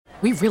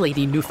We really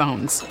need new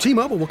phones.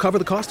 T-Mobile will cover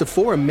the cost of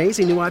 4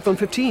 amazing new iPhone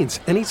 15s,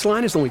 and each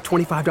line is only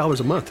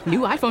 $25 a month. New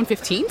iPhone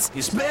 15s?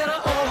 It's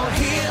better over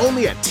here.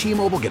 Only at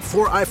T-Mobile, get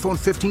 4 iPhone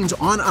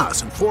 15s on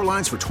us and 4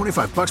 lines for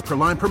 $25 per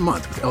line per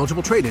month with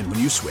eligible trade-in when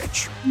you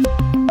switch.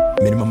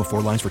 Minimum of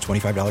 4 lines for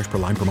 $25 per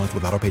line per month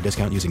with autopay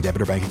discount using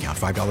debit or bank account.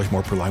 $5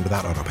 more per line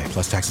without autopay,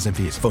 plus taxes and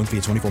fees. Phone fee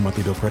at 24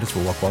 monthly bill credits for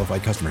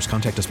well-qualified customers.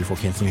 Contact us before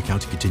canceling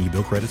account to continue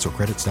bill credits or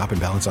credit stop and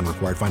balance on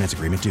required finance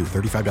agreement due.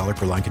 $35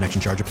 per line connection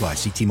charge applies.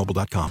 See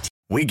T-Mobile.com.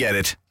 We get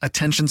it.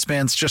 Attention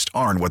spans just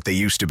aren't what they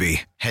used to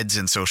be. Heads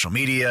in social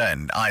media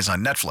and eyes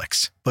on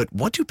Netflix. But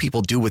what do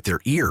people do with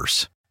their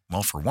ears?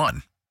 Well, for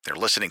one, they're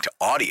listening to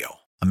audio.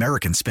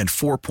 Americans spend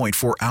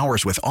 4.4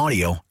 hours with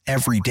audio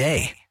every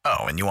day.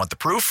 Oh, and you want the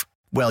proof?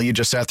 Well, you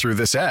just sat through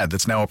this ad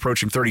that's now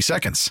approaching 30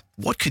 seconds.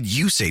 What could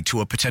you say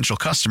to a potential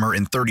customer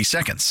in 30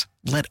 seconds?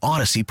 Let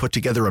Odyssey put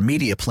together a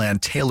media plan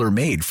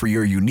tailor-made for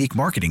your unique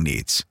marketing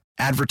needs.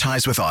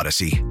 Advertise with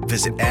Odyssey.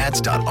 Visit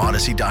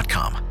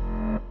ads.odyssey.com.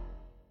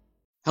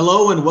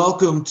 Hello and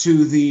welcome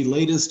to the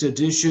latest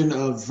edition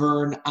of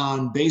Vern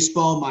on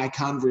Baseball, my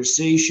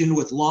conversation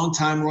with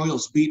longtime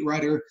Royals beat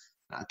writer,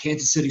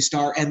 Kansas City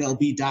Star,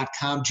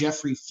 MLB.com,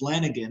 Jeffrey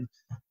Flanagan,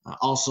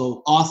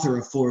 also author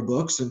of 4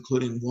 books,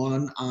 including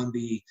one on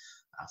the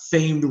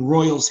famed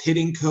Royals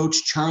hitting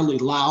coach Charlie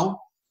Lau,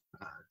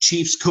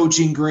 Chiefs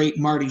coaching great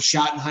Marty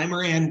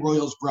Schottenheimer, and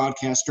Royals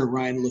broadcaster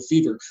Ryan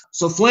Lefevre.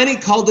 So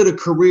Flanny called it a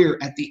career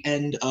at the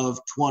end of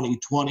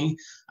 2020,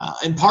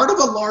 and part of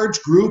a large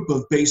group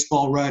of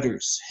baseball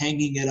writers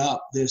hanging it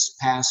up this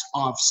past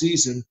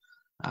offseason.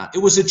 It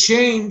was a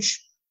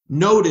change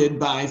noted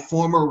by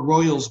former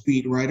Royals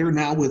beat writer,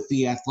 now with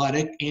The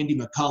Athletic, Andy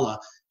McCullough.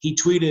 He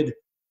tweeted,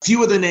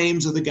 "Few of the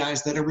names of the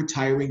guys that are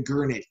retiring: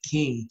 Gurnett,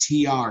 King,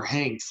 TR,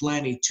 Hank,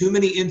 Flanny. Too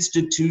many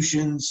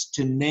institutions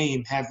to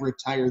name have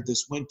retired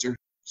this winter."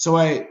 So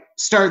I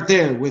start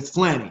there with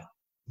Flanny.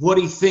 What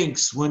he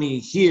thinks when he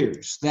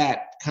hears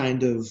that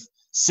kind of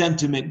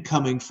sentiment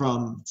coming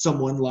from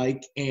someone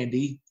like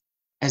Andy,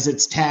 as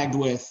it's tagged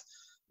with,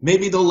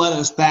 maybe they'll let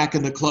us back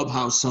in the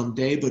clubhouse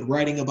someday, but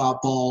writing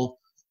about ball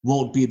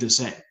won't be the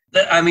same.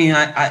 I mean,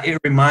 it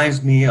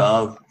reminds me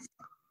of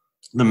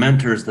the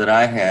mentors that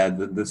I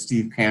had, the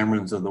Steve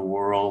Camerons of the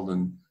world,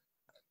 and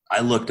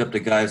I looked up to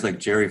guys like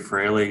Jerry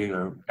Fraley,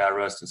 God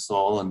rest his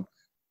soul, and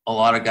a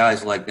lot of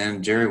guys like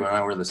then. Jerry and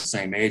I were the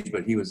same age,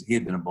 but he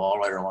had been a ball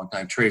writer a long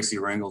time. Tracy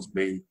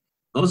Ringlesby,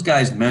 those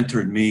guys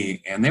mentored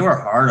me, and they were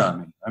hard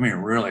on me. I mean,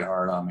 really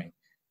hard on me,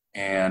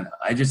 and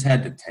I just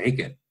had to take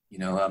it. You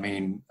know, I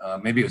mean,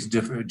 maybe it was a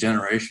different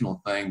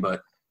generational thing,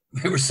 but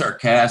they were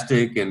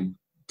sarcastic and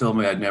told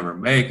me I'd never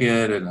make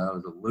it and I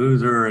was a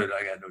loser and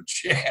I got no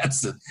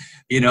chance. And,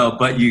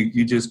 but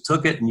you just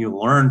took it and you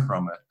learned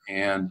from it.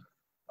 And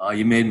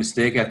you made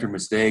mistake after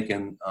mistake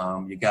and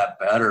you got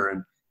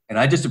better. And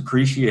I just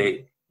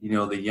appreciate,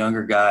 the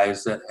younger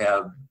guys that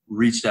have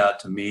reached out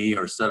to me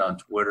or said on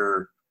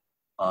Twitter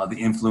the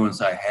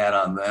influence I had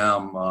on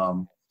them.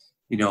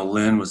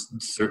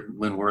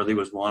 Lynn Worthy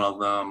was one of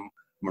them,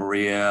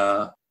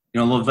 Maria.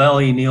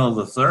 Lavelle Neal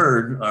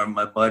III,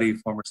 my buddy,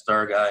 former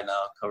Star guy,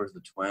 now covers the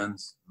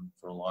Twins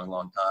for a long,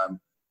 long time,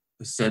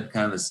 said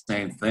kind of the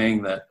same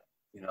thing, that,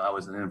 I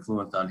was an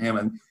influence on him.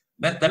 And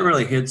that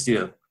really hits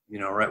you,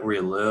 right where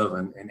you live.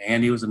 And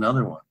Andy was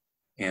another one.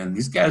 And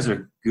these guys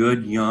are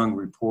good young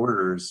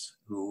reporters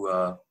who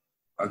are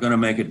going to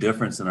make a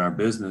difference in our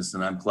business.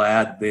 And I'm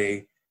glad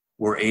they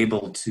were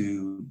able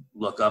to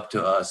look up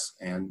to us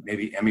and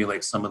maybe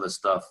emulate some of the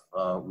stuff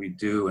we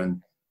do.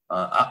 And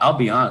I'll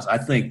be honest, I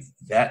think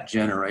that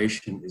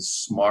generation is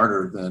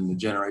smarter than the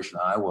generation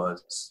I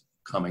was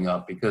coming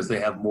up because they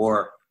have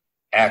more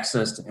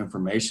access to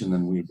information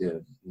than we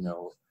did.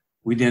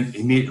 We didn't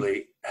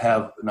immediately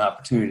have an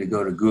opportunity to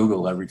go to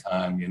Google every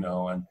time,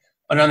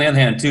 but on the other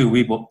hand, too,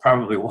 we will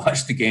probably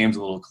watch the games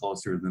a little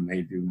closer than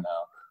they do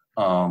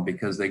now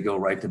because they go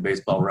right to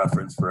Baseball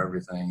Reference for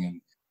everything.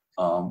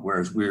 And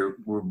whereas we're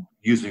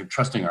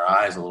trusting our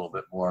eyes a little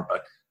bit more,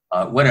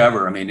 but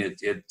whatever. I mean,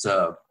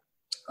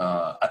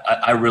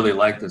 I really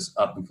like this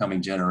up and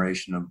coming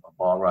generation of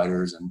ball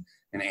writers, and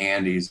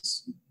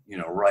Andy's,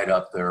 right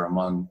up there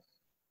among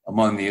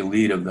the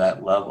elite of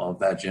that level, of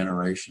that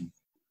generation.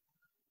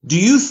 Do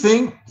you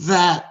think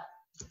that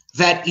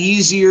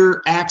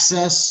easier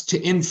access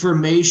to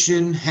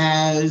information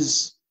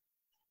has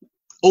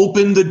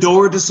opened the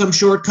door to some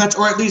shortcuts,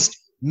 or at least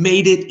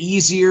made it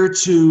easier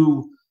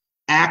to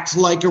act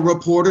like a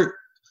reporter?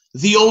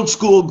 The old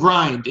school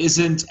grind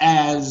isn't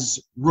as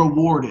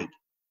rewarded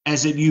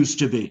as it used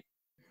to be.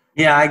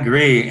 Yeah, I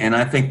agree. And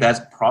I think that's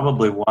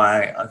probably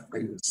why I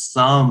think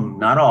some,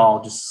 not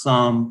all, just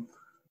some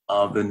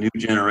of the new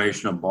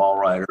generation of ball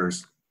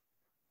writers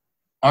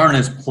aren't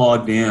as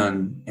plugged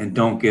in and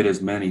don't get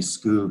as many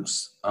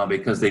scoops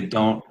because they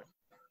don't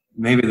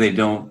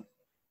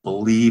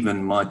believe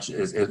in much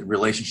as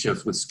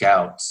relationships with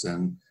scouts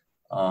and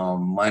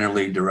minor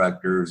league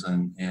directors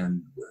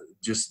and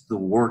just the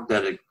work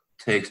that it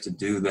takes to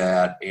do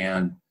that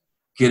and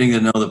getting to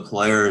know the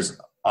players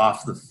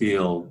off the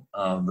field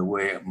the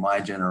way my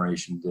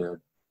generation did.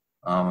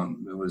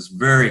 It was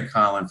very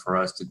common for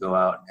us to go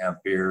out and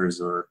have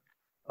beers or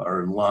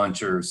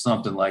lunch or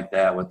something like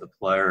that with the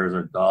players,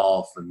 or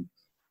golf and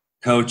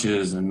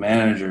coaches and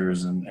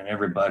managers and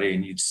everybody.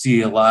 And you'd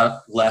see a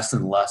lot less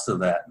and less of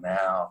that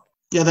now.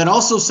 Yeah, that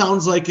also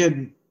sounds like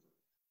an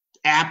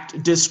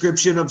apt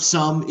description of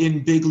some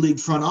in big league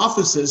front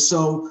offices.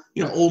 So,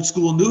 old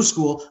school, new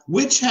school,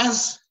 which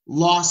has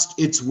lost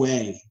its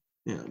way,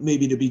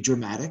 maybe to be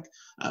dramatic,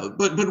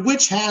 but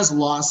which has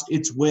lost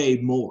its way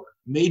more?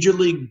 Major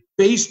League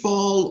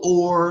Baseball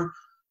or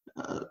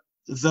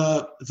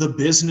the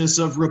business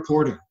of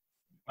reporting?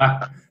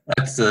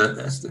 That's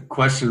the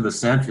question of the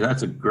century.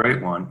 That's a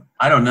great one.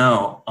 I don't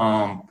know.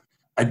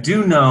 I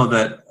do know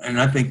that, and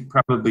I think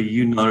probably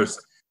you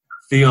noticed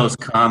Theo's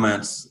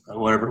comments,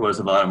 whatever it was,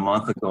 about a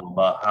month ago,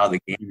 about how the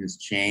game has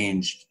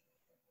changed,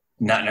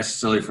 not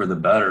necessarily for the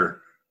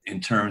better, in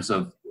terms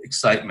of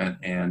excitement,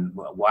 and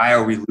why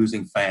are we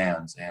losing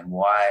fans, and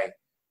why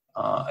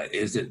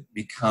is it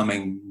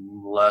becoming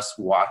less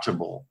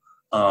watchable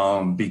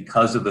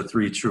because of the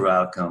three true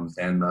outcomes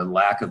and the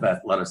lack of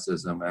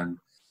athleticism. And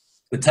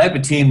the type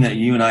of team that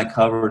you and I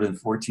covered in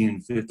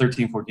 13,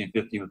 14,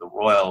 15 with the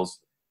Royals,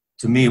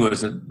 to me,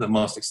 was the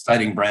most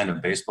exciting brand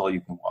of baseball you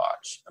can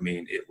watch. I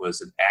mean, it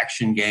was an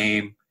action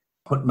game,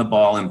 putting the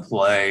ball in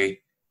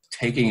play,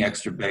 taking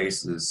extra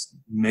bases,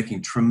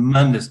 making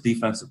tremendous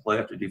defensive play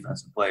after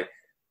defensive play.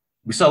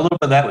 We saw a little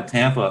bit of that with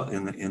Tampa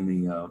in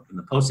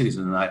the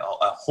postseason, and I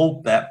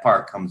hope that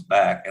part comes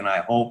back. And I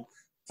hope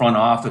front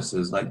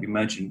offices, like you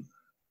mentioned,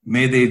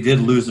 maybe they did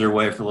lose their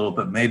way for a little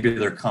bit. Maybe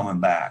they're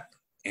coming back,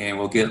 and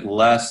we'll get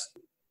less.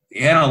 The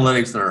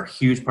analytics are a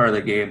huge part of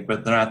the game,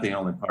 but they're not the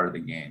only part of the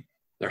game.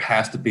 There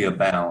has to be a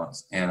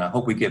balance, and I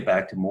hope we get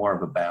back to more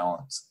of a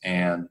balance.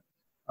 And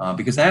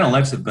because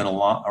analytics have been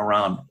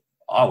around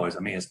always. I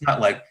mean, it's not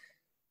like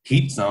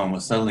Heat Zone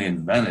was suddenly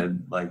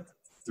invented like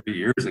 3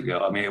 years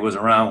ago. I mean, it was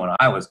around when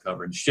I was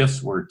covering.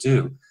 Shifts were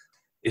too.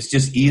 It's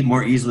just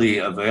more easily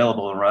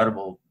available and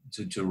writable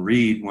to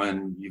read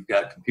when you've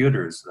got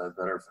computers that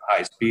are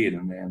high speed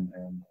and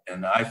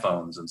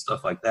iPhones and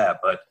stuff like that.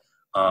 But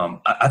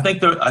I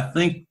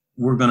think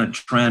we're going to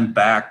trend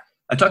back.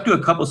 I talked to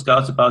a couple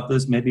scouts about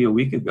this maybe a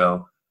week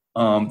ago,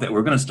 that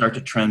we're going to start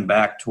to trend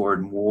back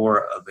toward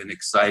more of an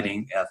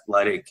exciting,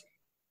 athletic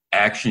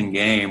action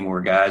game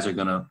where guys are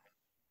going to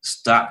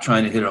stop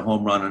trying to hit a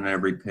home run on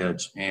every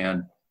pitch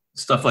and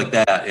stuff like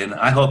that. And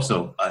I hope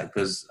so,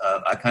 because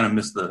I kind of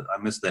missed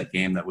that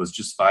game that was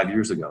just 5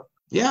 years ago.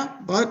 Yeah,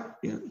 but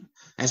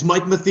as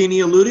Mike Matheny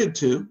alluded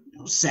to,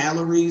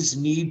 salaries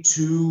need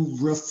to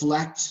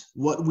reflect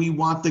what we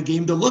want the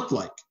game to look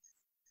like.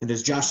 And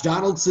as Josh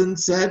Donaldson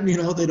said,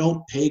 they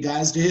don't pay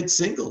guys to hit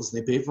singles.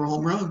 They pay for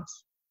home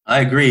runs. I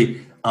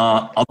agree.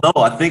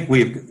 Although I think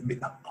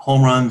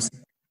home runs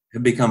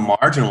have become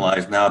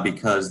marginalized now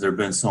because there have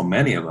been so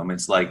many of them.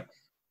 It's like,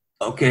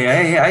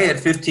 okay, I had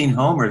 15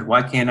 homers.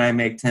 Why can't I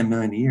make $10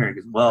 million a year?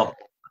 Because, well,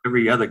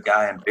 every other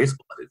guy in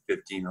baseball hit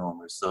 15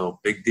 homers, so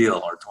big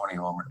deal, or 20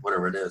 homers,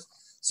 whatever it is.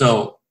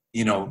 So,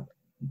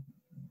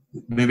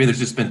 maybe there's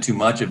just been too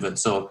much of it.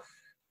 So,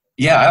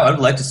 yeah, I would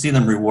like to see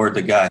them reward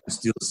the guy who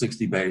steals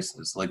 60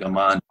 bases, like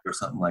Amon or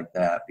something like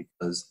that,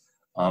 because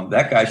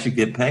that guy should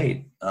get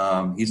paid.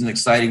 He's an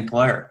exciting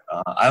player.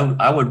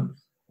 I would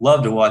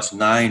love to watch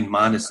 9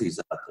 Mondesi's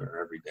out there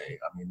every day.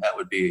 I mean, that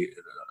would be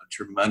a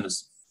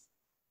tremendous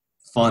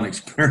fun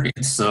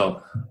experience.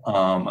 So,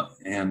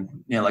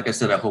 like I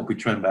said, I hope we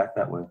trend back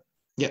that way.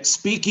 Yeah.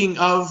 Speaking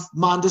of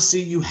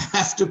Mondesi, you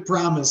have to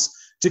promise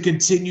to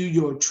continue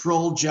your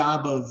troll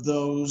job of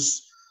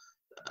those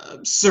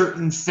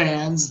certain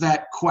fans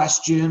that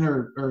question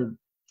or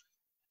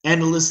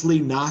endlessly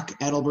knock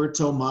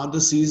Adalberto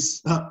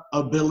Mondesi's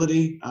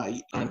ability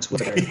on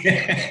Twitter.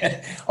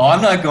 Oh,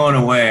 I'm not going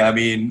away. I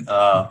mean,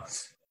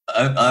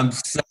 I'm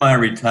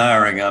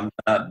semi-retiring. I'm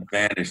not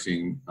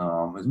vanishing.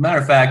 As a matter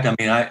of fact, I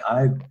mean,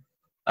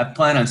 I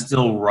plan on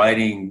still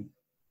writing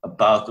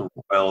about the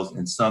Royals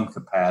in some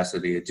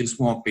capacity. It just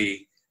won't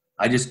be –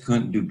 I just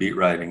couldn't do beat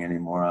writing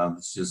anymore. I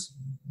was just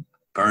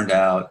burned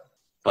out.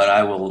 But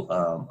I will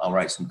I'll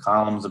write some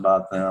columns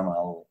about them.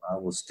 I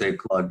will stay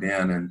plugged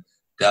in, and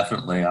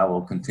definitely I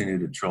will continue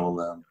to troll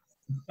them.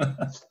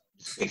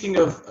 Speaking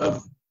of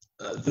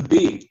the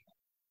beat,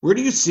 where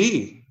do you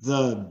see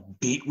the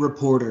beat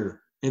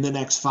reporter in the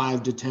next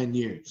 5 to 10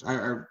 years?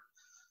 Are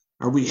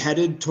we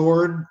headed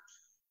toward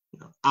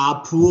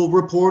a pool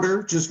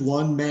reporter, just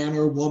one man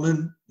or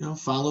woman,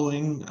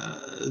 following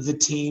the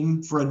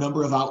team for a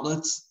number of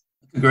outlets?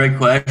 It's a great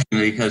question,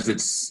 because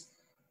it's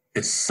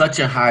such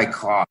a high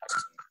cost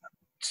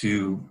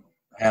to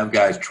have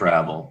guys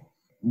travel,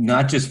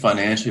 not just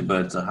financially,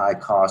 but it's a high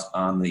cost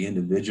on the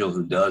individual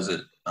who does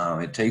it.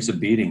 It takes a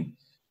beating.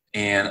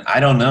 And I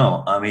don't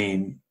know. I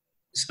mean,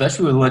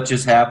 especially with what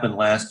just happened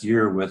last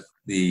year with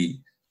the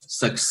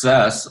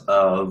success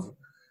of,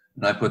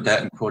 and I put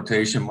that in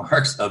quotation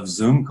marks, of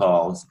Zoom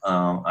calls.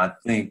 I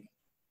think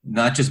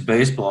not just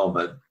baseball,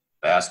 but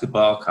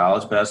basketball,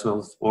 college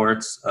basketball,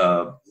 sports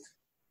are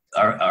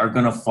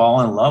going to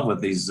fall in love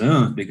with these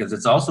Zooms, because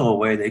it's also a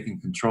way they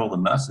can control the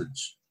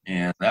message.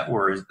 And that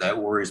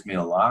worries me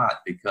a lot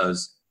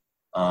because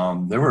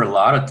there were a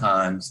lot of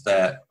times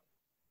that,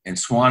 and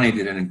Swanee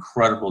did an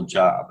incredible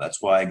job.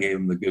 That's why I gave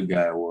him the Good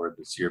Guy Award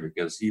this year,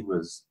 because he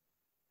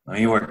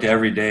worked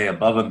every day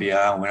above and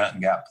beyond, went out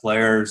and got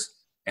players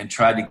and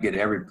tried to get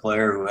every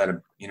player who had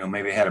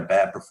maybe had a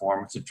bad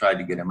performance and tried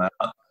to get him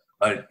out.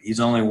 But he's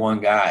only one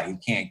guy. He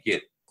can't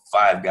get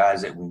 5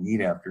 guys that we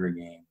need after a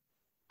game.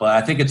 But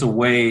I think it's a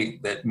way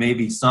that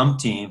maybe some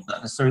teams,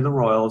 not necessarily the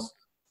Royals,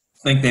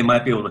 think they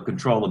might be able to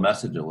control the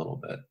message a little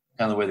bit,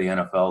 kind of the way the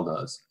NFL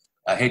does.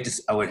 I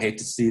would hate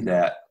to see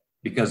that,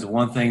 because the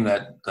one thing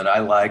that I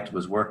liked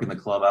was working the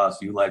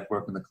clubhouse. You liked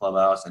working the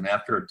clubhouse. And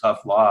after a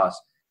tough loss,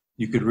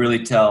 you could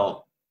really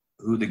tell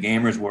who the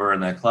gamers were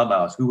in that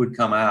clubhouse, who would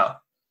come out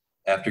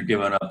after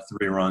giving up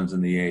 3 runs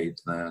in the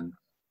 8th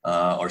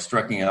or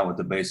striking out with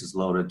the bases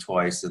loaded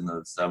twice in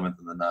the 7th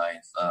and the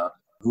 9th.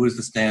 Who is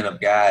the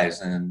stand-up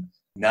guys? And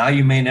now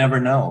you may never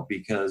know,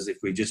 because if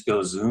we just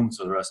go Zoom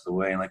for the rest of the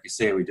way, and like you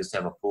say, we just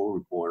have a pool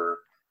reporter,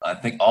 I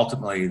think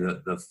ultimately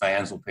the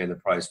fans will pay the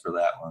price for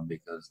that one,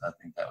 because I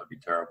think that would be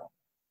terrible.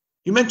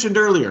 You mentioned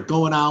earlier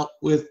going out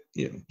with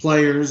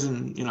players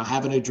and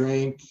having a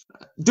drink.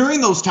 During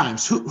those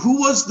times, who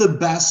was the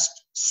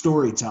best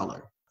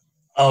storyteller?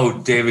 Oh,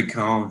 David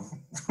Cone.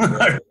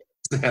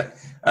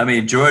 I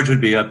mean, George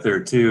would be up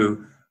there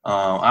too.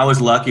 I was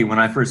lucky when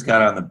I first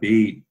got on the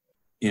beat,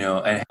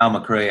 and Hal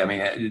McRae. I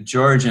mean,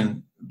 George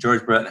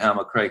Brett and Hal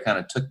McRae kind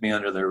of took me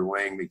under their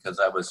wing, because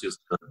I was just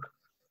a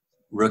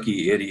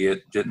rookie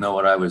idiot, didn't know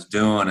what I was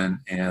doing,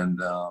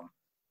 and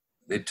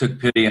they took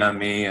pity on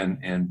me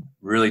and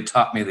really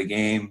taught me the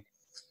game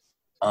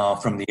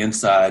from the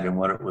inside and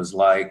what it was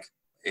like.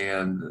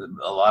 And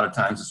a lot of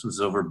times this was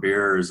over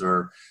beers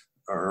or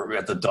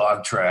at the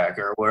dog track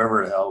or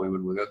wherever the hell we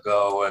would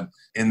go.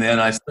 And then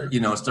I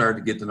started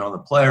to get to know the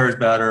players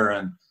better.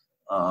 And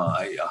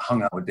I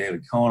hung out with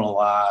David Cone a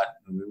lot.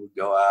 And we would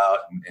go out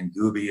and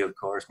Gooby, of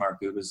course,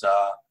 Mark Gubicza,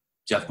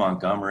 Jeff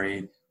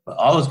Montgomery. But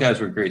all those guys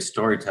were great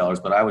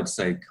storytellers. But I would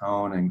say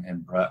Cone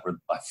and Brett were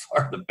by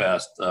far the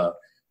best.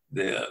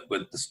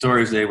 With the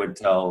stories they would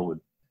tell would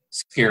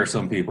scare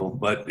some people,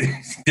 but it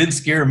did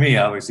scare me,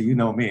 obviously. You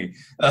know me.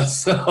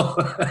 So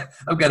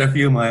I've got a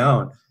few of my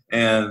own.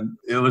 And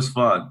it was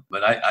fun,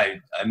 but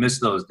I miss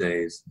those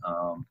days.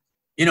 I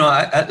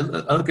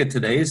look at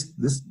today's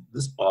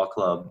this ball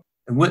club,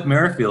 and Whit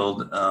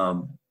Merrifield,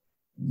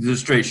 he's a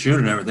straight shooter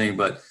and everything,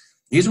 but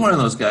he's one of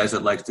those guys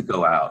that likes to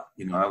go out.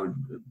 I would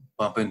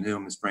bump into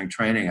him in spring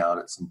training out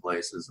at some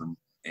places,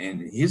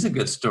 and he's a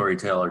good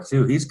storyteller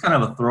too. He's kind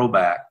of a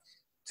throwback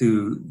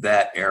to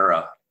that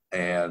era,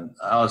 and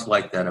I always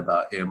like that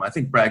about him. I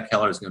think Brad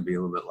Keller is going to be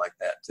a little bit like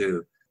that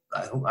too.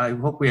 I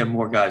hope we have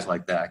more guys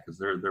like that, because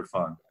they're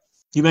fun.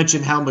 You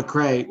mentioned Hal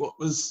McRae.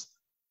 Was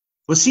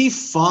he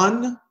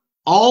fun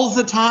all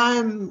the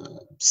time?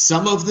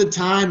 Some of the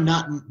time,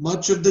 not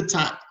much of the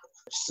time.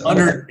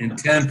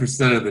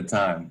 110% of the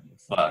time,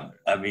 fun.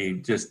 I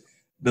mean, just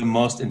the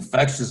most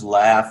infectious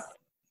laugh,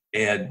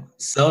 and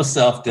so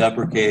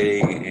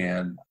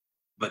self-deprecating,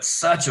 but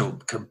such a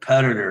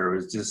competitor. It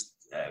was just,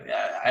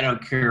 I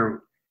don't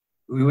care.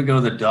 We would go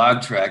to the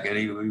dog track, and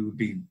he would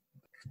be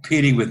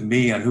competing with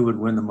me on who would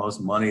win the most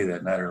money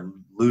that night or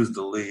lose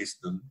the least.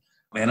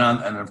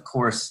 And of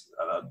course,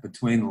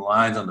 between the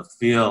lines on the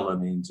field, I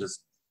mean,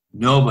 just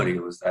nobody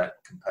was that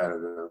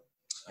competitive.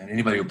 And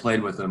anybody who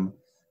played with him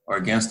or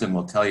against him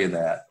will tell you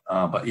that.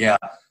 But yeah,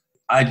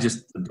 I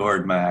just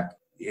adored Mac.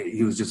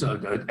 He was just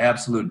an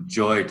absolute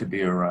joy to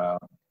be around.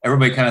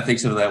 Everybody kind of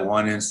thinks of that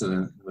one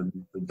incident when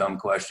the dumb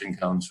question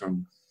comes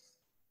from,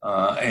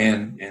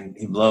 and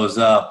he blows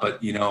up.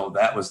 But,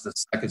 that was the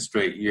second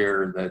straight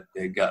year that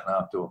they'd gotten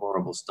off to a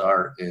horrible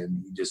start,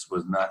 and he just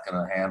was not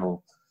going to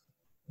handle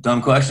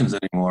dumb questions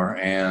anymore.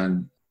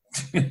 And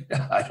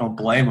I don't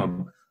blame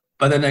him.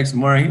 But the next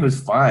morning, he was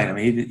fine. I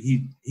mean,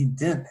 he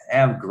didn't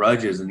have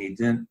grudges, and he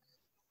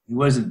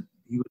was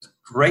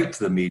great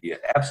to the media,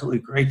 absolutely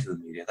great to the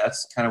media.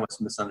 That's kind of what's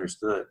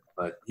misunderstood.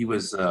 But he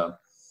was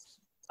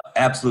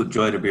absolute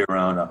joy to be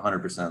around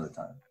 100% of the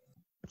time.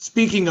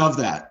 Speaking of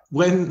that,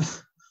 when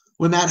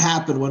that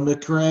happened, when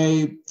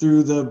McRae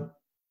threw the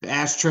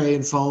ashtray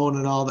and phone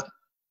and all that,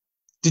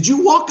 did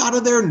you walk out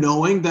of there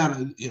knowing that,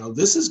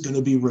 this is going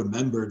to be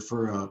remembered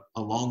for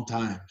a long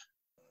time?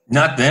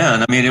 Not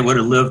then. I mean, it would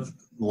have lived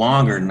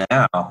longer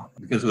now,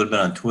 because it would have been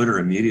on Twitter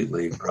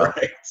immediately.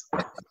 Right.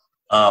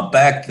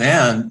 Back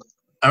then,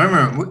 I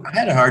remember I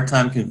had a hard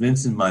time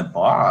convincing my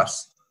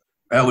boss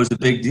that was a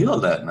big deal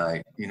that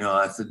night.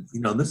 I said,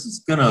 this is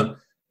going to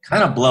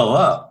kind of blow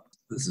up.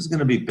 This is going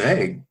to be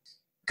big.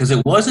 Because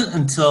it wasn't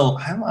until,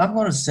 I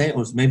want to say it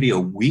was maybe a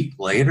week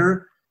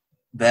later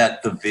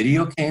that the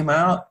video came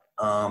out.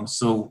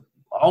 So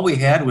all we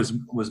had was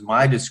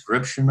my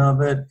description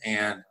of it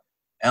and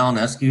Alan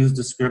Eskew's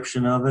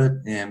description of it,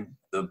 and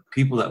the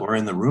people that were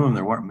in the room.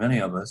 There weren't many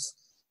of us.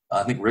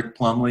 I think Rick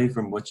Plumlee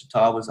from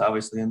Wichita was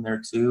obviously in there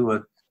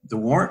too. There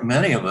weren't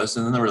many of us,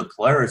 and then there were the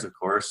players, of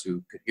course,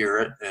 who could hear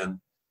it. And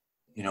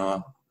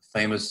a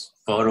famous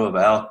photo of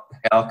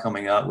Al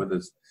coming out with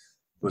his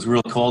was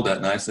real cold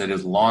that night, so I had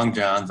his long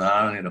johns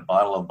on and a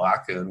bottle of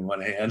vodka in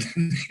one hand.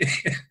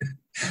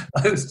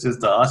 It was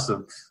just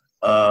awesome.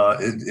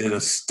 It a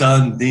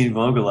stunned Dean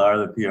Vogelaar,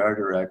 the PR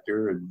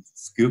director, and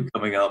Scoop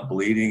coming out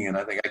bleeding, and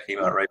I think I came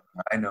out right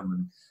behind him.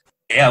 And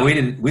yeah, we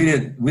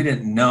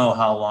didn't know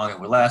how long it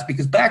would last,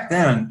 because back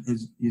then,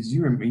 as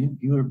you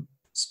were a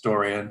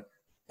historian,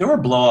 there were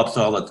blow-ups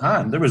all the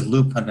time. There was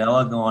Lou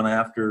Piniella going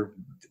after,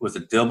 was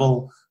it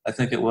Dibble? I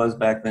think it was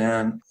back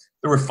then.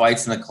 There were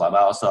fights in the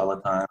clubhouse all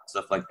the time,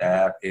 stuff like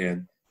that,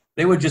 and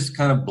they would just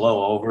kind of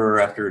blow over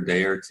after a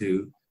day or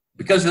two.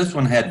 Because this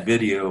one had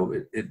video,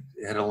 it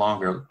had a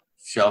longer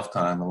shelf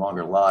time, a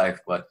longer life.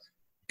 But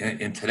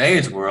in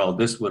today's world,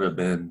 this would have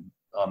went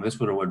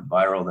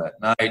viral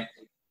that night,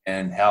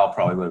 and Hal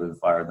probably would have been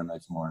fired the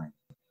next morning.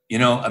 You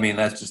know, I mean,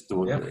 that's just the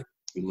way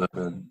we live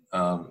in.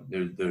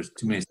 There's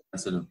too many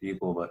sensitive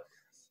people, but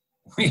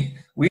we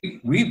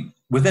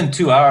within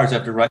 2 hours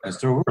after writing the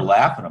story, we were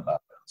laughing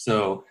about it.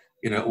 So,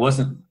 you know, it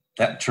wasn't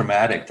that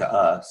traumatic to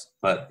us,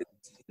 but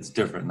it's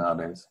different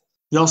nowadays.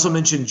 You also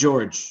mentioned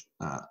George.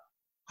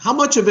 How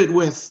much of it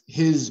with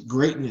his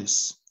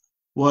greatness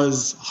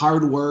was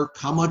hard work?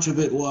 How much of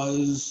it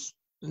was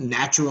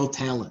natural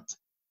talent?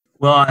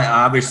 Well,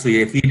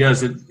 obviously, if he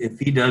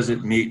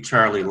doesn't meet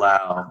Charlie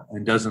Lau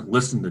and doesn't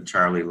listen to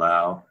Charlie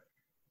Lau,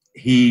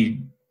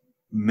 he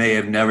may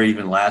have never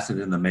even lasted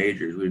in the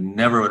majors. We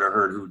never would have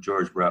heard who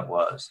George Brett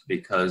was,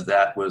 because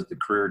that was the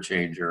career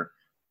changer.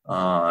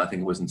 I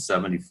think it was in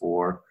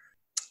 '74.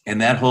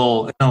 And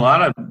a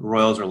lot of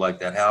Royals are like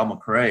that. Hal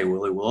McRae,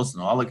 Willie Wilson,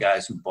 all the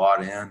guys who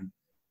bought in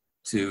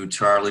to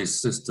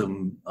Charlie's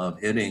system of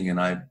hitting. And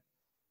I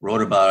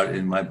wrote about it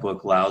in my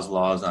book, Lau's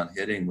Laws on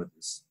Hitting, with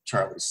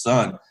Charlie's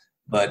son.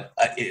 But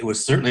it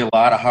was certainly a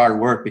lot of hard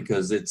work,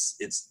 because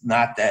it's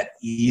not that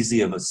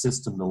easy of a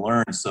system to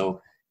learn.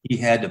 So he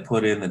had to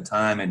put in the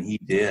time, and he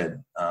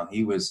did.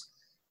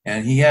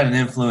 And he had an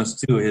influence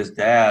too. His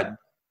dad,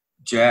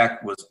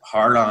 Jack, was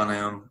hard on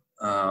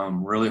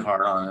him, really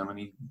hard on him.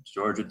 And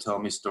George would tell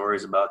me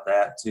stories about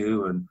that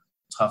too. And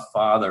tough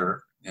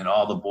father, and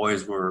all the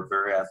boys were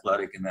very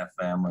athletic in that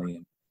family.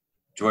 And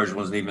George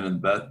wasn't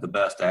even the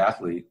best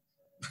athlete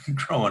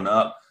growing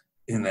up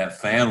in that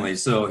family.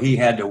 So he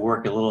had to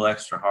work a little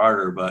extra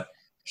harder, but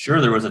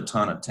sure, there was a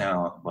ton of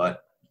talent.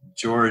 But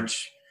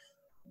George,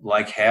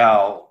 like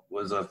Hal,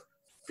 was a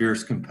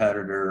fierce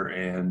competitor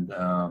and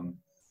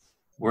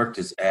worked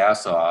his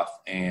ass off.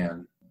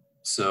 And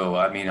so,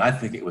 I mean, I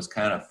think it was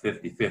kind of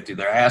 50-50.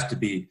 There has to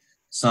be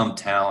some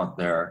talent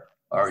there,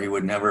 or he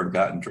would never have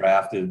gotten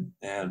drafted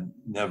and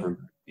never,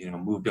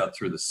 moved up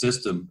through the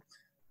system.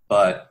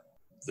 But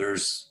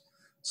there's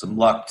some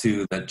luck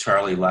too that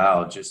Charlie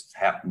Lau just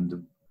happened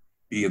to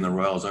be in the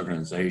Royals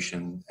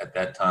organization at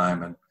that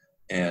time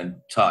and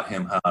taught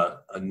him how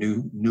a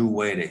new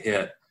way to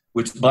hit,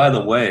 which, by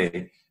the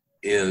way,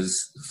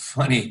 is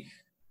funny.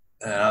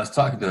 And I was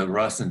talking to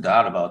Russ and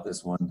Dot about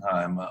this one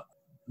time.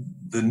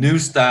 The new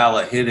style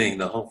of hitting,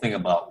 the whole thing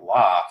about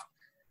loft,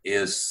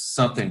 is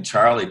something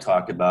Charlie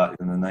talked about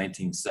in the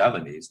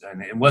 1970s.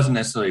 And it wasn't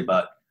necessarily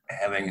about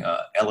having an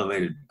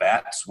elevated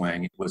bat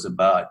swing. It was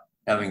about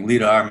having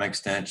lead arm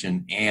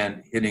extension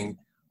and hitting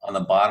on the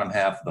bottom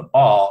half of the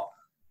ball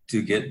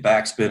to get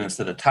backspin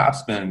instead of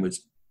topspin, which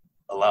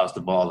allows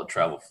the ball to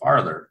travel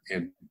farther.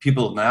 And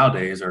people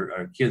nowadays,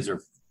 our kids are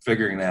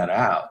figuring that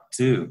out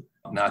too,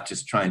 not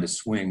just trying to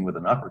swing with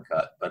an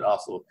uppercut, but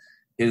also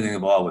hitting the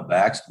ball with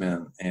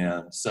backspin.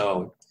 And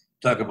so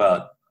talk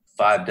about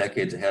 5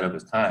 decades ahead of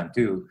his time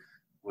too,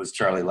 was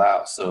Charlie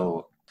Lau.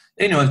 So,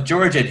 if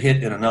George had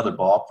hit in another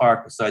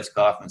ballpark besides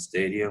Kauffman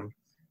Stadium,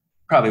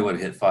 probably would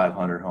have hit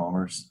 500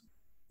 homers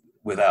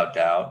without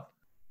doubt.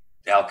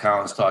 Al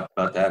Collins talked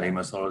about that.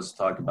 Amos Otis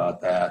talked about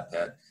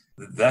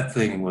that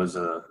thing was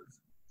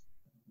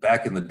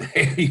back in the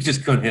day, you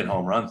just couldn't hit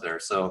home runs there.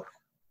 So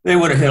they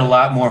would have hit a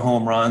lot more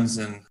home runs,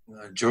 and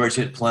George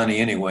hit plenty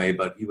anyway,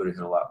 but he would have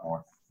hit a lot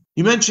more.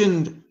 You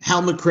mentioned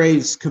Hal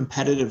McRae's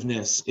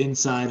competitiveness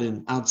inside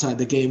and outside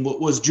the game.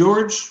 Was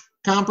George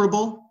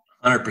comparable?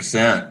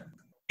 100%.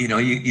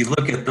 You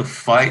look at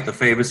the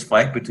famous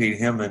fight between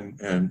him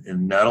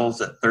and Nettles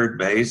at third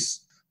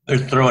base. They're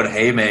throwing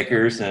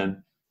haymakers,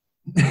 and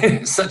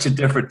it's such a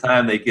different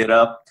time. They get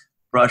up,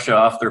 brush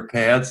off their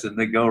pants, and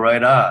they go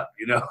right on.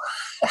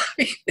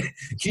 Can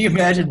you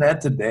imagine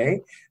that today?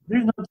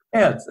 There's no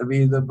chance. I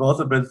mean, they both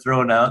have been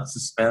thrown out,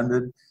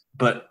 suspended.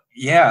 But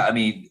yeah, I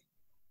mean,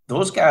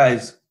 those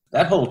guys,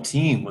 that whole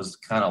team was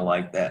kind of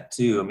like that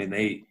too. I mean,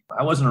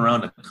 I wasn't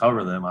around to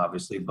cover them,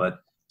 obviously, but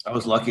I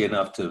was lucky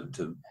enough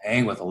to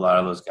hang with a lot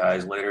of those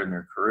guys later in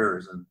their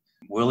careers. And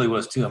Willie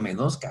was too. I mean,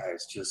 those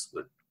guys just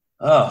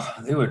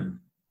they would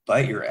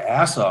bite your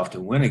ass off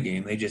to win a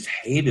game. They just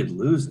hated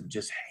losing,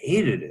 just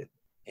hated it.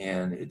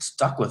 And it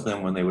stuck with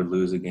them when they would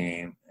lose a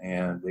game.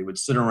 And they would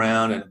sit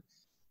around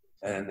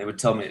and they would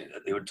tell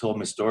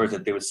me stories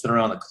that they would sit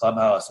around the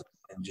clubhouse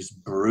and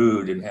just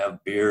brood and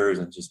have beers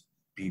and just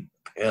be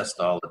pissed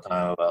all the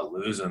time about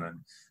losing.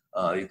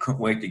 And you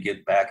couldn't wait to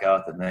get back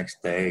out the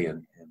next day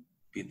and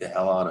beat the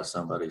hell out of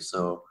somebody.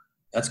 So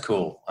That's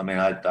cool. I mean,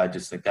 I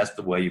just think that's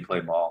the way you play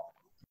ball.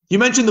 You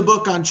mentioned the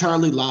book on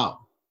Charlie Lau.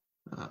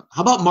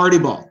 How about Marty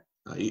Ball?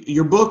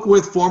 Your book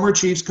with former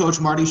Chiefs coach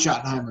Marty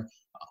Schottenheimer.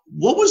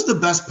 What was the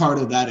best part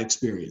of that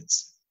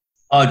experience?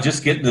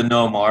 Just getting to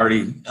know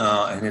Marty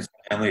and his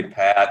family,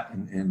 Pat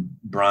and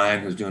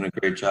Brian, who's doing a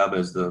great job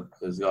as the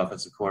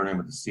offensive coordinator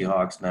with the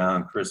Seahawks now,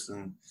 and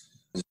Kristen,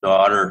 his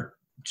daughter.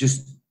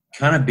 Just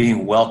kind of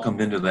being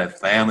welcomed into that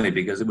family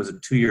because it was a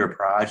 2-year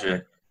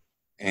project.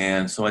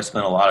 And so I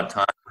spent a lot of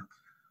time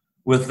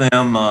with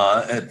them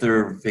at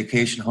their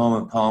vacation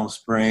home in Palm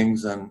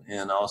Springs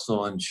and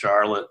also in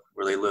Charlotte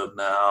where they live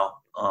now.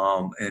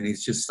 And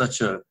he's just such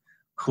a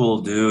cool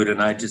dude.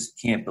 And I just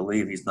can't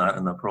believe he's not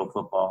in the Pro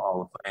Football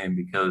Hall of Fame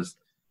because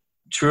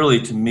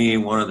truly to me,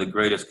 one of the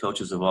greatest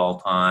coaches of all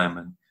time.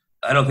 And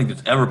I don't think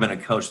there's ever been a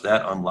coach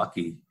that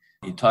unlucky.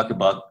 You talk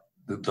about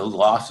the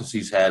losses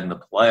he's had in the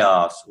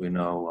playoffs,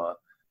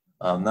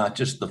 not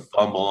just the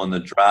fumble and the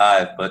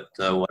drive, but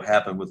what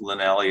happened with Lynn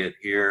Elliott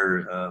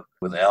here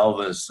with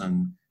Elvis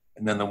and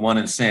then the one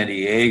in San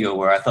Diego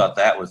where I thought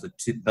that was the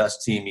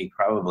best team he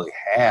probably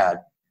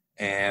had.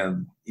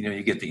 And,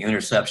 you get the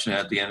interception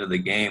at the end of the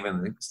game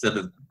and instead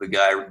of the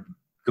guy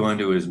going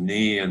to his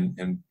knee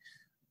and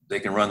they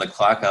can run the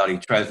clock out, he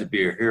tries to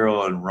be a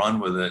hero and run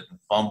with it and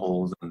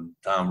fumbles and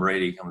Tom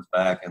Brady comes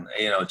back and,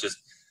 just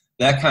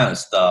that kind of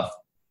stuff.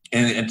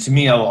 And to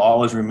me, I will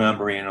always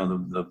remember,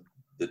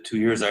 the 2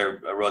 years I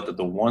wrote that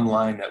the one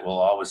line that will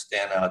always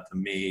stand out to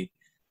me,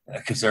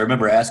 because I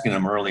remember asking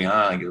him early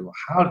on, I go,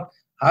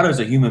 how does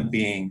a human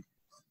being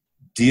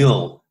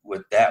deal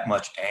with that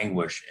much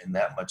anguish and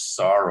that much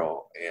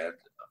sorrow and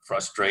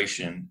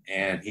frustration?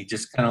 And he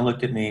just kind of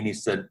looked at me and he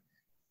said,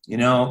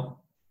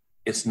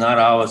 it's not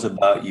always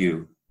about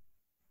you.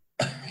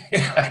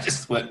 I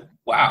just went,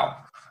 wow.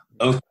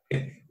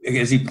 Okay.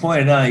 As he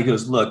pointed out, he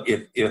goes, look,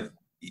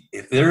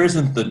 if there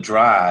isn't the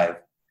drive,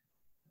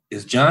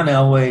 is John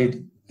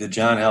Elway the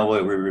John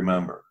Elway we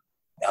remember?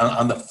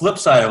 On the flip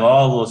side of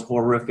all those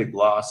horrific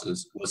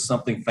losses was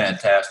something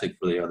fantastic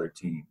for the other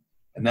team.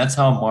 And that's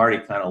how Marty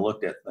kind of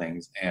looked at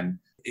things. And,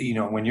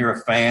 when you're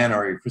a fan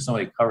or you're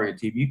somebody covering a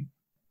TV,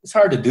 it's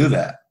hard to do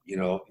that. You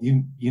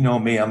know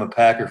me, I'm a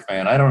Packer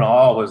fan. I don't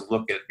always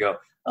look at it and go,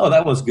 oh,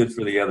 that was good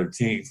for the other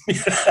team.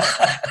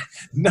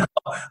 No,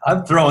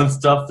 I'm throwing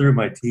stuff through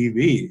my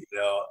TV,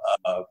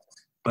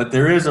 but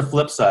there is a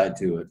flip side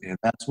to it, and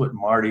that's what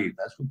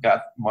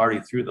got Marty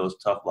through those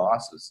tough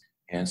losses.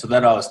 And so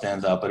that always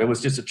stands out. But it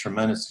was just a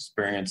tremendous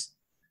experience.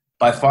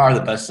 By far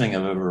the best thing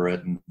I've ever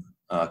written,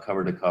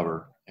 cover to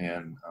cover,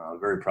 and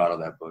very proud of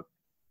that book.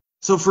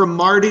 So from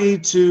Marty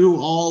to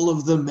all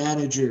of the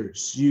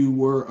managers you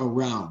were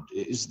around,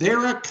 is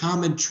there a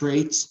common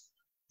trait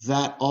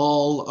that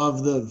all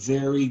of the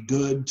very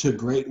good to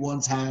great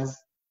ones have?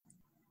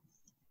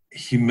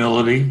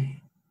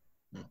 Humility.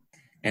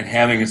 And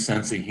having a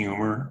sense of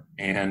humor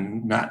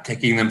and not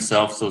taking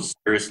themselves so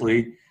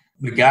seriously.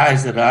 The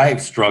guys that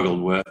I've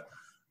struggled with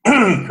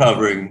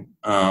covering,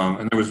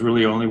 and there was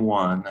really only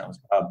one, that was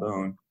Bob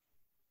Boone,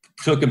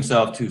 took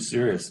himself too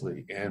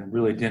seriously and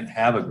really didn't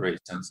have a great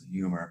sense of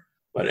humor.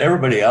 But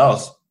everybody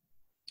else,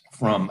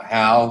 from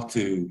Hal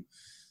to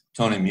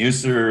Tony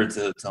Muser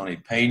to Tony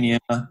Pena,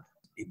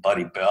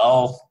 Buddy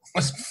Bell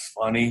was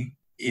funny.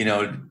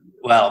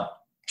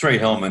 Trey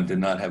Hillman did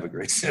not have a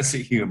great sense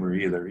of humor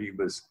either. He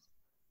was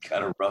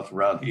kind of rough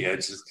around the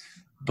edges.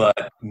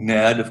 But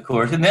Ned, of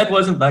course, and Ned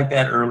wasn't like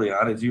that early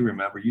on, as you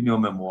remember. You knew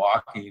him in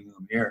Milwaukee, you knew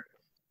him here.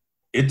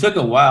 It took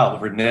a while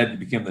for Ned to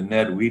become the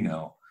Ned we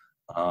know.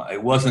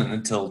 It wasn't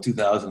until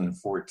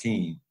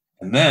 2014.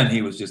 And then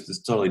he was just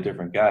this totally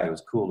different guy. It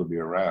was cool to be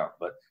around.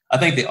 But I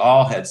think they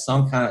all had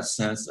some kind of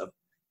sense of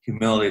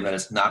humility that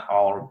it's not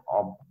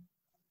all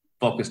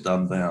focused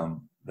on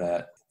them,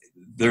 that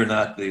they're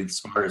not the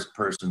smartest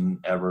person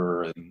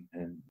ever.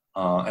 And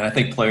I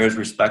think players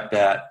respect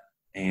that.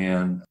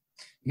 And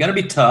you got to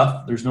be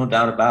tough. There's no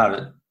doubt about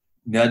it.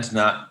 Ned's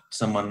not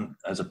someone,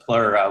 as a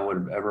player, I would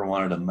have ever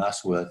wanted to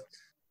mess with.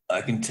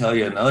 I can tell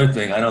you another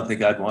thing. I don't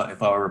think I'd want,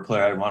 if I were a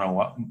player, I'd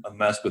want to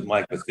mess with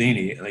Mike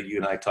Matheny. I think you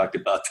and I talked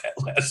about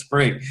that last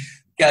spring.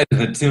 The guy's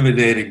an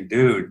intimidating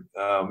dude.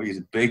 He's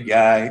a big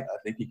guy. I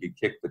think he could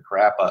kick the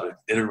crap out of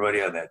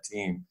everybody on that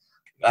team.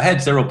 I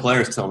had several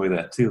players tell me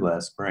that too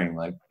last spring.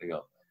 Like, they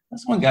go,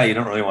 that's one guy you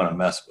don't really want to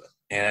mess with.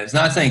 And it's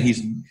not saying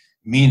he's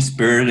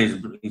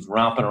mean-spirited. He's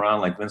romping around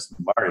like Vincent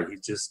Lombardi.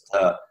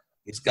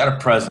 He's got a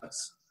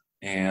presence.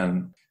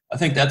 And I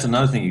think that's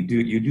another thing you do.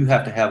 You do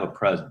have to have a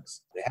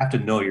presence. They have to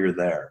know you're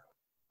there.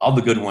 All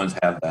the good ones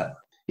have that.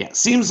 Yeah, it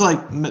seems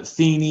like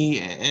Matheny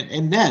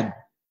and Ned,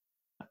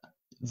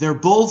 they're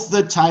both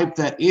the type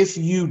that if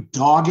you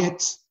dog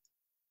it,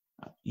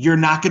 you're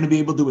not going to be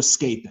able to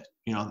escape it.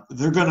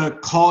 They're going to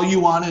call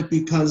you on it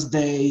because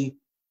they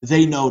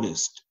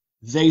noticed.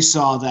 They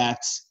saw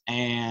that,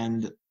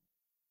 and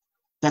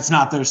that's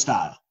not their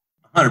style.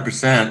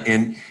 100%.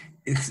 And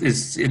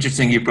it's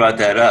interesting you brought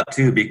that up,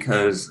 too,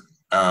 because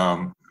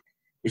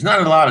there's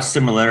not a lot of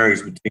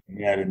similarities between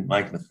Ned and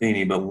Mike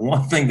Matheny, but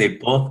one thing they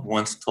both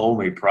once told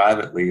me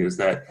privately is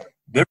that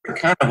they're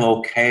kind of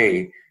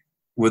okay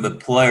with a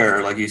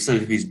player, like you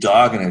said, if he's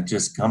dogging it,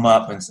 just come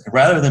up and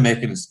rather than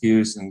make an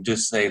excuse and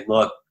just say,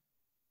 look,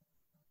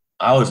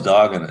 I was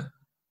dogging it.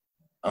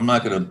 I'm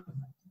not going to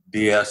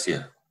BS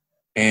you.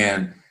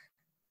 And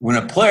when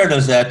a player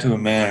does that to a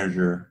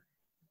manager,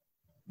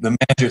 the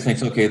manager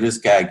thinks, okay, this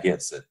guy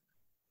gets it.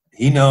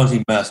 He knows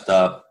he messed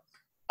up.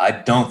 I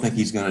don't think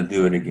he's going to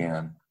do it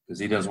again because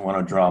he doesn't want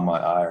to draw my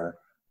ire.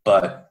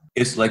 But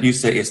it's like you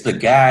say, it's the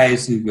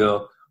guys who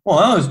go, well,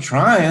 I was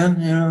trying.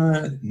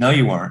 No,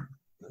 you weren't.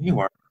 You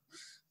weren't.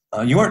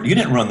 You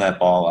didn't run that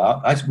ball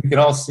out. We could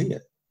all see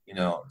it.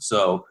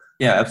 So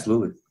yeah,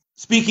 absolutely.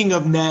 Speaking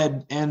of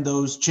Ned and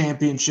those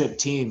championship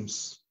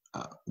teams,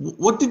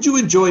 what did you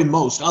enjoy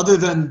most, other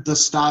than the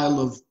style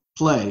of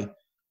play?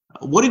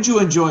 What did you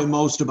enjoy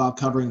most about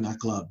covering that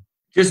club?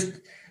 Just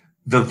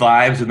the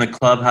vibes in the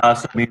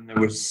clubhouse. I mean, there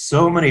were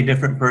so many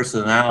different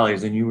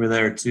personalities, and you were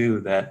there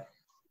too, that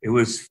it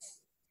was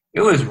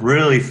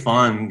really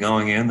fun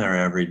going in there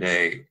every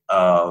day.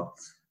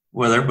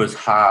 Whether it was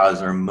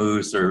Haas or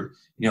Moose or,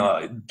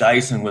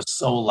 Dyson was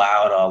so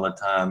loud all the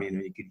time.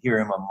 You could hear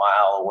him a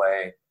mile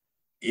away.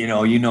 You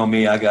know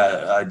me,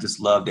 I just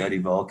loved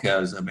Eddie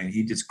Volquez. I mean,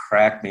 he just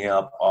cracked me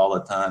up all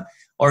the time.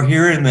 Or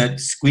hearing that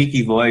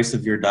squeaky voice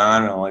of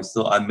Giordano,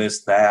 I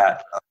miss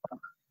that.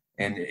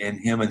 And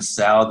him and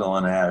Sal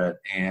going at it.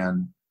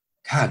 And,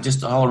 God,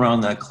 just all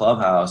around that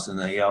clubhouse. And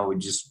they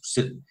would just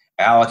sit –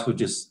 Alex would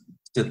just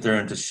sit there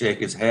and just shake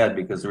his head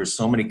because there were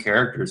so many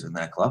characters in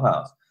that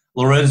clubhouse.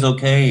 Lorenzo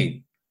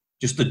Cain,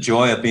 just the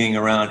joy of being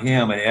around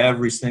him. And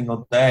every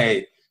single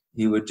day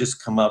he would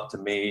just come up to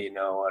me, and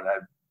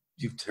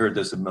you've heard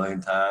this a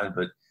million times,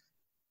 but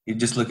he'd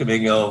just look at me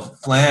and go,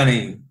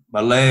 Flanny, my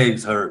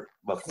legs hurt,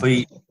 my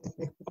feet,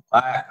 my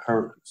back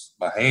hurts,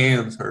 my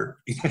hands hurt.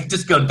 He'd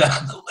just go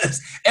down the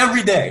list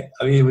every day.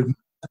 I mean, it would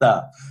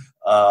stop.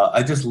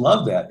 I just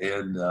love that.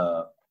 And,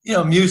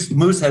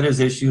 Moose had his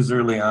issues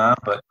early on,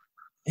 but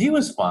he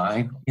was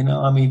fine.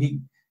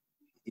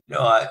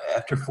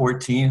 After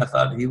 14, I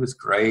thought he was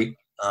great.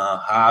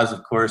 Haas,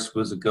 of course,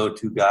 was a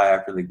go-to guy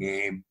after the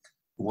game.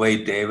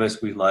 Wade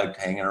Davis, we liked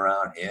hanging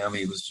around him.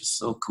 He was just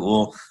so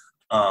cool.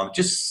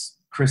 Just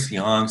Chris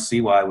Young,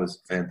 CY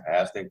was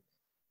fantastic.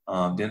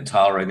 Didn't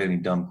tolerate any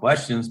dumb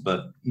questions,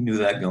 but he knew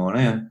that going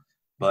in.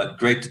 But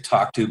great to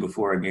talk to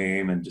before a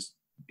game and just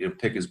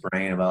pick his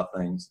brain about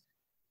things.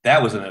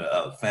 That was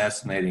a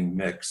fascinating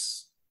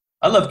mix.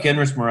 I love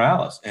Kenrich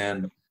Morales,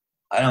 and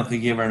I don't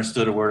think he ever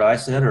understood a word I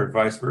said or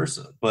vice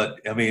versa. But,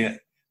 I mean,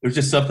 there's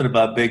just something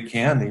about Big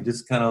Ken. He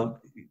just kind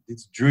of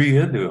drew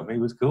you into him. He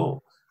was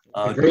cool.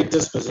 A great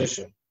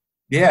disposition.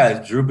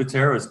 Yeah, Drew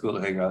Butera was cool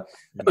to hang out.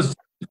 That was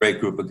a great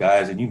group of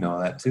guys, and you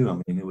know that too. I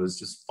mean, it was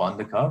just fun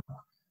to cover.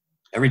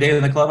 Every day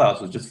in the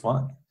clubhouse was just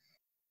fun.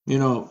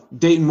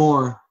 Dayton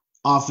Moore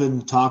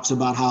often talks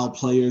about how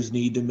players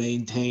need to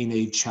maintain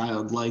a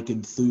childlike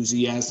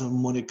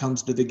enthusiasm when it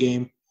comes to the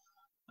game.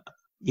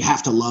 You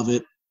have to love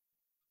it.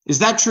 Is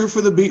that true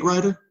for the beat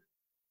writer?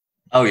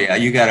 Oh, yeah,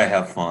 you got to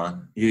have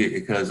fun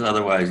because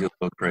otherwise you'll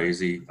go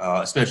crazy,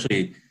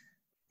 especially,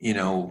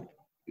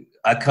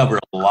 I covered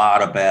a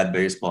lot of bad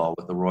baseball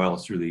with the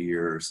Royals through the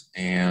years.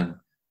 And,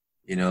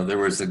 there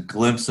was a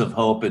glimpse of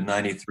hope in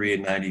 93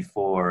 and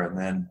 94 and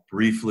then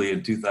briefly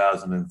in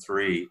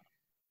 2003.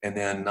 And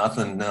then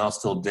nothing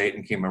else till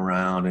Dayton came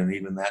around. And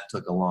even that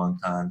took a long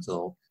time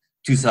till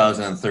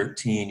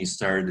 2013. You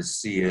started to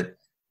see it.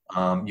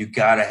 You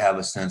got to have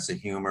a sense of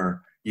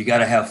humor. You got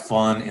to have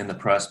fun in the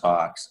press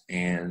box.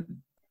 And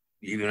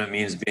even if it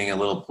means being a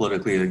little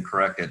politically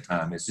incorrect at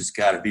times, it's just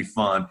got to be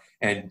fun.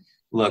 And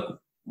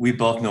look, we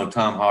both know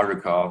Tom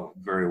Hardecall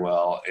very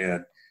well,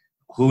 and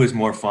who is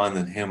more fun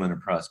than him in a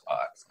press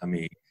box? I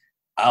mean,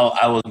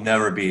 I will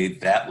never be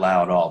that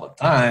loud all the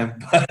time,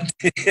 but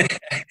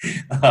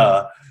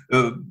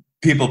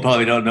people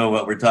probably don't know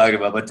what we're talking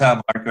about. But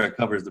Tom Hardecall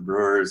covers the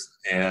Brewers,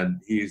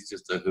 and he's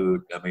just a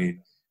hoot. I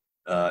mean,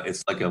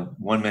 it's like a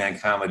one-man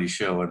comedy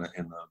show in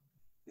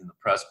the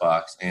press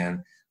box,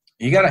 and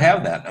you got to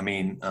have that. I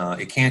mean,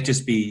 it can't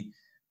just be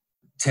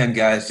 10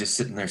 guys just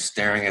sitting there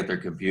staring at their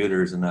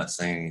computers and not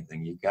saying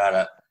anything. You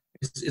gotta.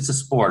 It's a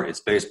sport. It's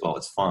baseball.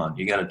 It's fun.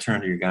 You got to turn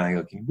to your guy and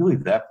go, "Can you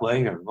believe that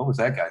play?" Or "What was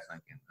that guy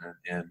thinking?"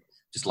 And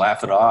just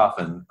laugh it off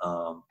and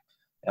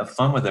have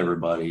fun with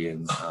everybody.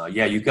 And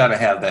you got to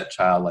have that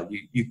childlike.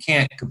 You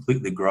can't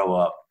completely grow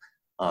up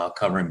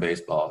covering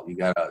baseball. You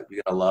gotta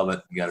love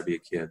it. You got to be a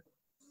kid.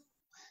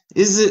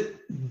 Is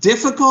it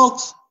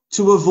difficult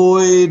to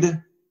avoid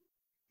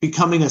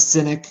becoming a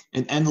cynic,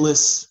 an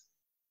endless,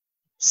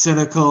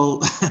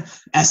 cynical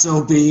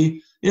SOB?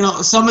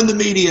 Some in the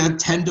media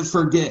tend to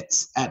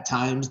forget at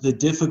times the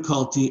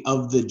difficulty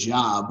of the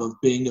job of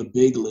being a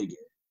big leaguer.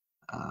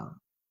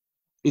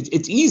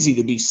 It's easy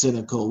to be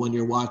cynical when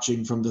you're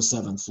watching from the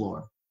seventh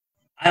floor.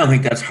 I don't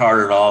think that's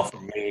hard at all for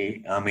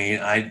me. I mean,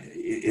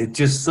 it's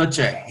just such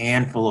a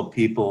handful of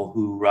people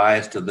who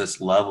rise to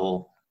this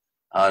level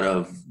out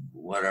of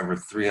whatever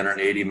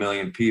 380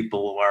 million people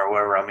or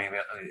wherever. I mean,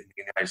 in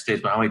the United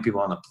States, but how many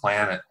people on the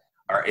planet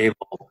are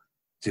able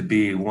to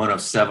be one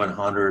of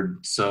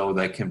 700 so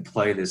that can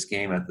play this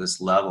game at this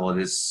level. It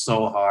is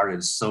so hard.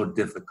 It's so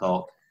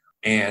difficult.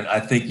 And I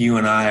think you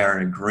and I are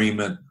in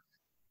agreement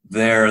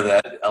there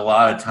that a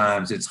lot of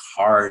times it's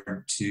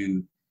hard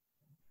to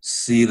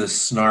see the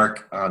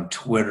snark on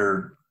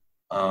Twitter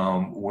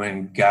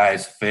when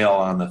guys fail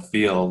on the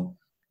field,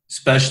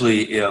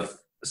 especially if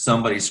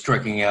somebody's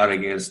striking out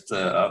against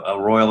a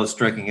Royalist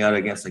striking out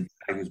against a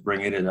guy who's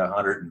bringing it at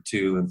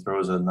 102 and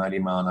throws a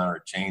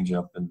 90-mile-an-hour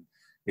changeup and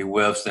he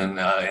whiffs and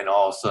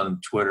all of a sudden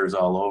Twitter's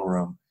all over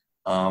him.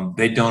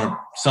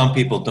 Some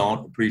people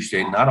don't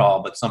appreciate, not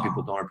all, but some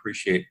people don't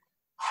appreciate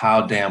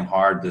how damn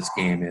hard this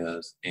game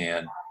is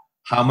and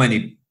how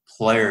many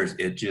players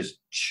it just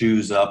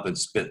chews up and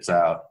spits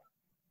out.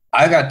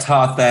 I got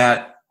taught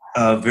that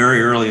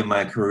very early in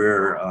my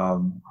career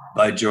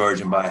by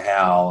George and by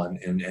Hal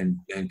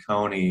and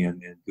Coney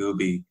and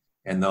Gooby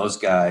and those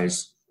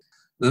guys.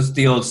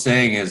 The old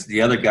saying is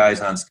the other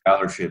guys on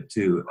scholarship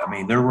too. I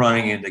mean, they're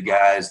running into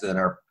guys that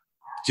are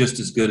just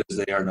as good as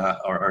they are not,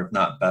 or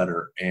not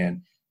better,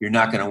 and you're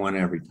not going to win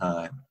every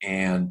time.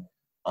 And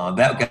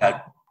that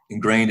got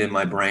ingrained in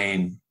my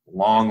brain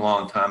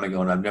long time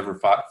ago, and I've never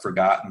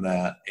forgotten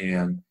that.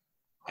 And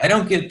I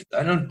don't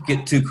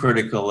get too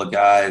critical of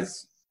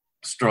guys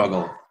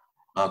struggle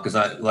because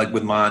I like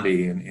with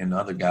Mondi and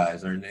other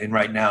guys, and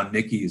right now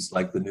Nicky's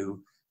like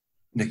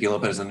Nicky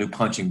Lopez, a new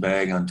punching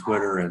bag on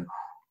Twitter, and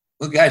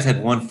the guys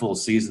had one full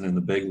season in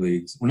the big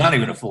leagues. Well, not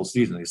even a full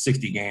season, a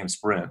 60-game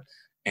sprint,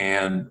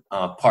 and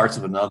parts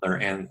of another,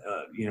 and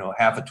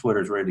half of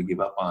Twitter's ready to give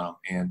up on them,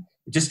 and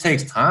it just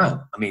takes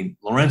time. I mean,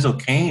 Lorenzo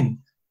Cain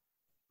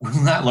was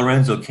not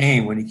Lorenzo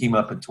Cain when he came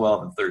up at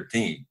 12 and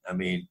 13. I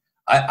mean,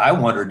 I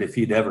wondered if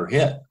he'd ever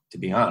hit, to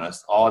be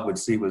honest. All I would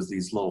see was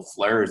these little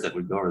flares that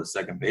would go over the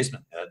second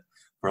baseman head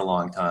for a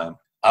long time.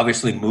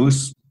 Obviously,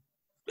 Moose,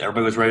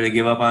 everybody was ready to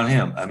give up on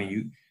him. I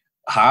mean,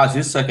 Haas,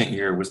 his second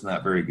year was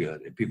not very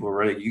good. If people were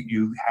ready,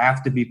 you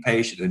have to be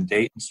patient, and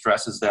Dayton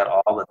stresses that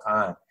all the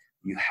time.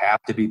 You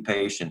have to be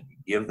patient.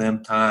 Give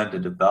them time to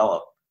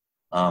develop.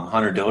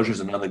 Hunter Dozier's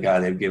another guy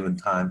they've given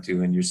time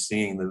to, and you're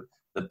seeing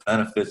the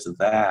benefits of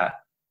that.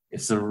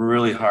 It's a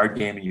really hard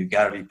game, and you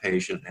got to be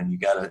patient, and you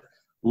got to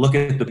look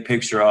at the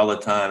picture all the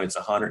time. It's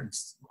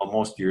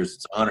most years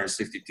it's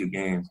 162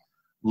 games.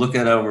 Look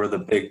at over the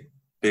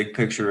big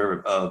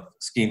picture of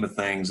scheme of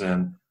things,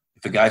 and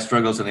if a guy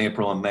struggles in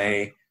April and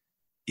May,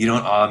 you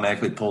don't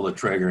automatically pull the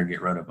trigger and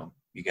get rid of him.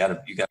 You got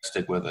to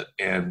stick with it,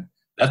 and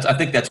I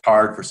think that's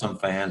hard for some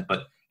fans.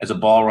 But as a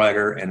ball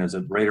writer and as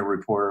a Raider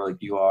reporter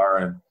like you are,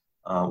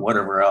 and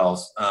whatever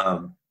else,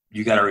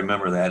 you got to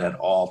remember that at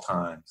all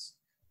times.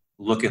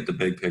 Look at the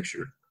big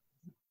picture.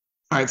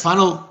 All right,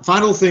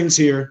 final things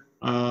here.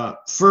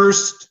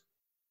 First,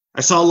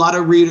 I saw a lot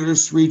of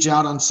readers reach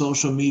out on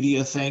social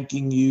media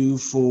thanking you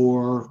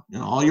for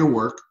all your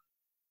work,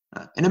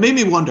 and it made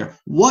me wonder,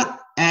 what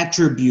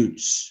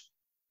attributes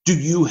do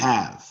you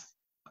have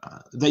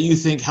that you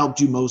think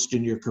helped you most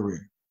in your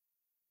career?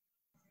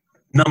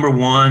 Number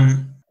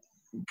one,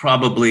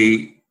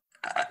 probably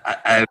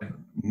I've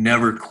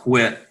never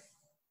quit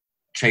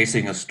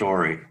chasing a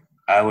story.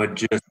 I would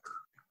just,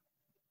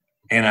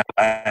 and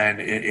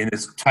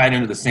it's tied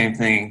into the same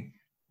thing.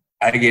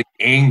 I get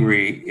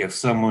angry if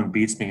someone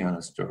beats me on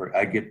a story.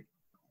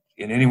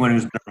 And anyone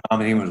who's been around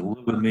me, anyone who's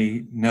lived with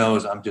me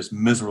knows I'm just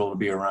miserable to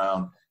be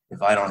around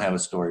if I don't have a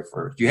story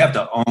first. You have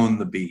to own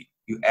the beat.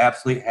 You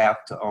absolutely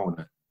have to own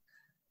it.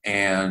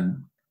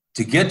 And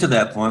to get to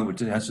that point,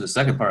 which answer the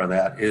second part of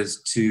that,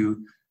 is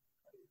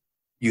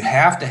you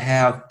have to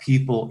have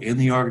people in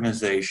the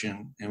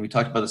organization, and we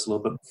talked about this a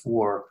little bit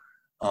before,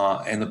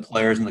 and the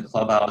players in the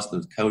clubhouse,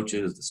 the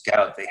coaches, the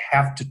scouts, they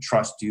have to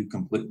trust you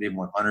completely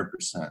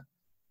 100%.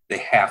 They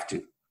have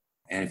to.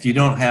 And if you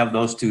don't have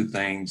those two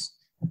things,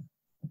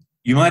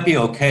 you might be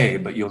okay,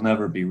 but you'll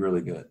never be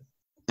really good.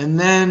 And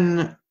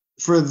then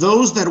for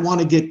those that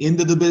want to get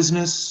into the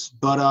business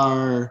but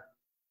are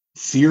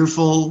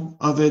fearful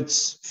of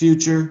its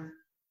future,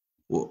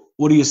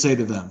 what do you say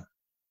to them?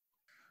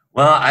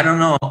 Well, I don't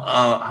know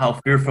how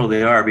fearful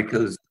they are,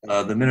 because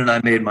the minute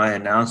I made my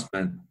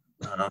announcement,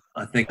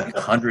 I think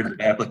hundreds of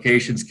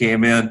applications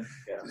came in.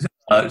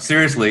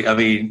 Seriously, I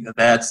mean,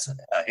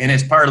 and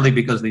it's partly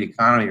because of the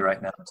economy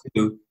right now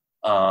too.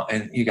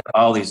 And you got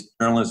all these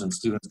journalism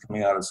students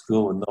coming out of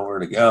school with nowhere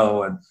to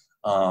go. And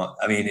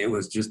I mean, it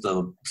was just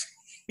a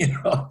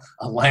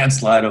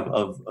landslide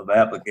of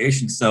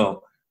applications.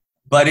 So,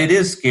 but it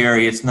is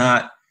scary. It's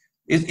not,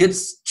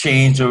 it's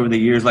changed over the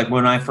years. Like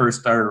when I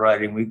first started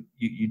writing,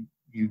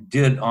 you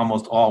did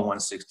almost all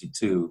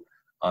 162.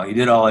 You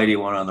did all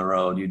 81 on the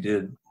road. You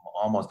did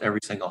almost every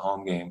single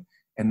home game.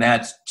 And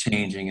that's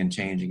changing and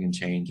changing and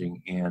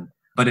changing.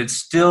 But it's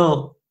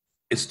still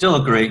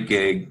a great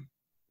gig.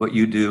 What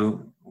you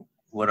do,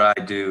 what I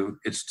do,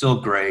 it's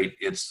still great.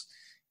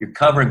 You're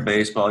covering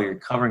baseball. You're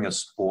covering a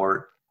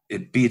sport.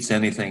 It beats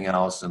anything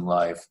else in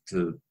life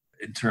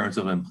in terms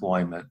of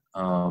employment.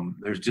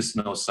 There's just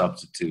no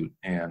substitute.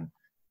 And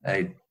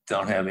I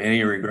don't have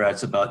any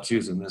regrets about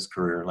choosing this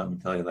career. Let me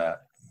tell you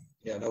that.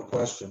 Yeah, no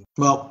question.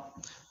 Well,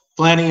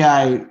 Flanny,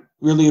 I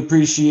really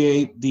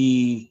appreciate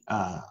the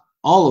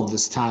all of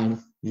this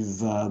time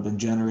you've been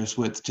generous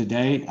with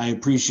today. I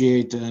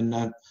appreciate, and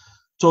I've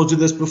told you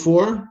this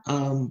before,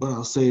 but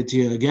I'll say it to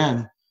you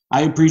again.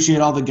 I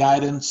appreciate all the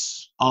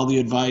guidance, all the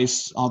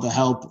advice, all the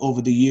help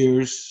over the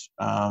years.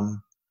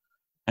 And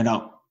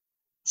I'll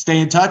stay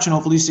in touch and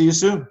hopefully see you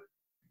soon.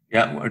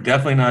 Yeah, we're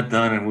definitely not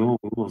done, and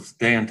we'll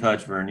stay in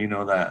touch, Vern. You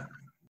know that.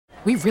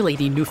 We really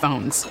need new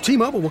phones.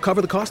 T-Mobile will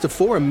cover the cost of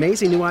 4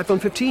 amazing new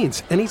iPhone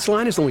 15s, and each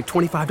line is only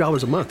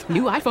 $25 a month.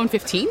 New iPhone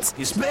 15s?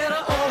 It's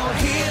better over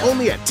here.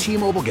 Only at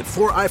T-Mobile, get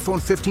 4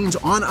 iPhone 15s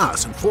on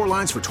us and 4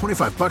 lines for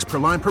 $25 per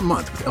line per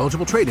month with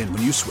eligible trade-in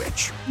when you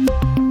switch.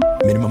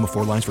 Minimum of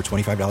 4 lines for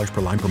 $25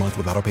 per line per month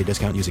with autopay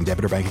discount using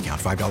debit or bank account.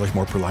 $5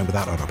 more per line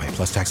without autopay,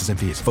 plus taxes and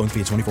fees. Phone fee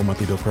at 24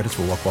 monthly bill credits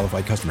for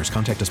well-qualified customers.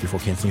 Contact us before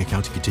canceling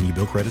account to continue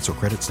bill credits or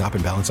credit stop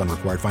and balance on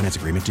required finance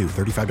agreement due.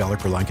 $35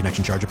 per line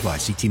connection charge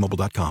applies. See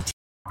T-Mobile.com.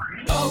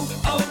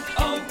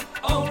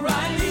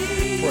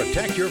 O'Reilly.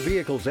 Protect your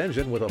vehicle's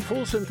engine with a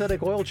full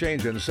synthetic oil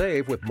change and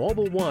save with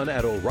Mobil 1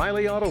 at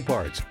O'Reilly Auto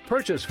Parts.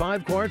 Purchase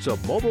 5 quarts of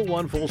Mobil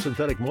 1 full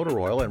synthetic motor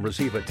oil and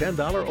receive a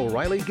 $10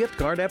 O'Reilly gift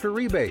card after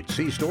rebate.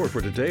 See store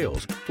for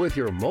details. With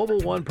your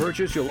Mobil 1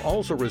 purchase, you'll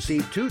also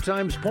receive 2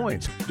 times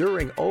points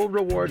during O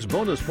Rewards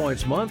Bonus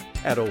Points Month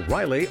at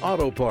O'Reilly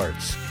Auto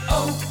Parts.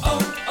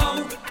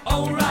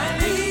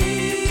 O'Reilly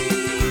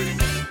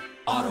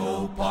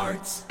Auto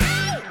Parts.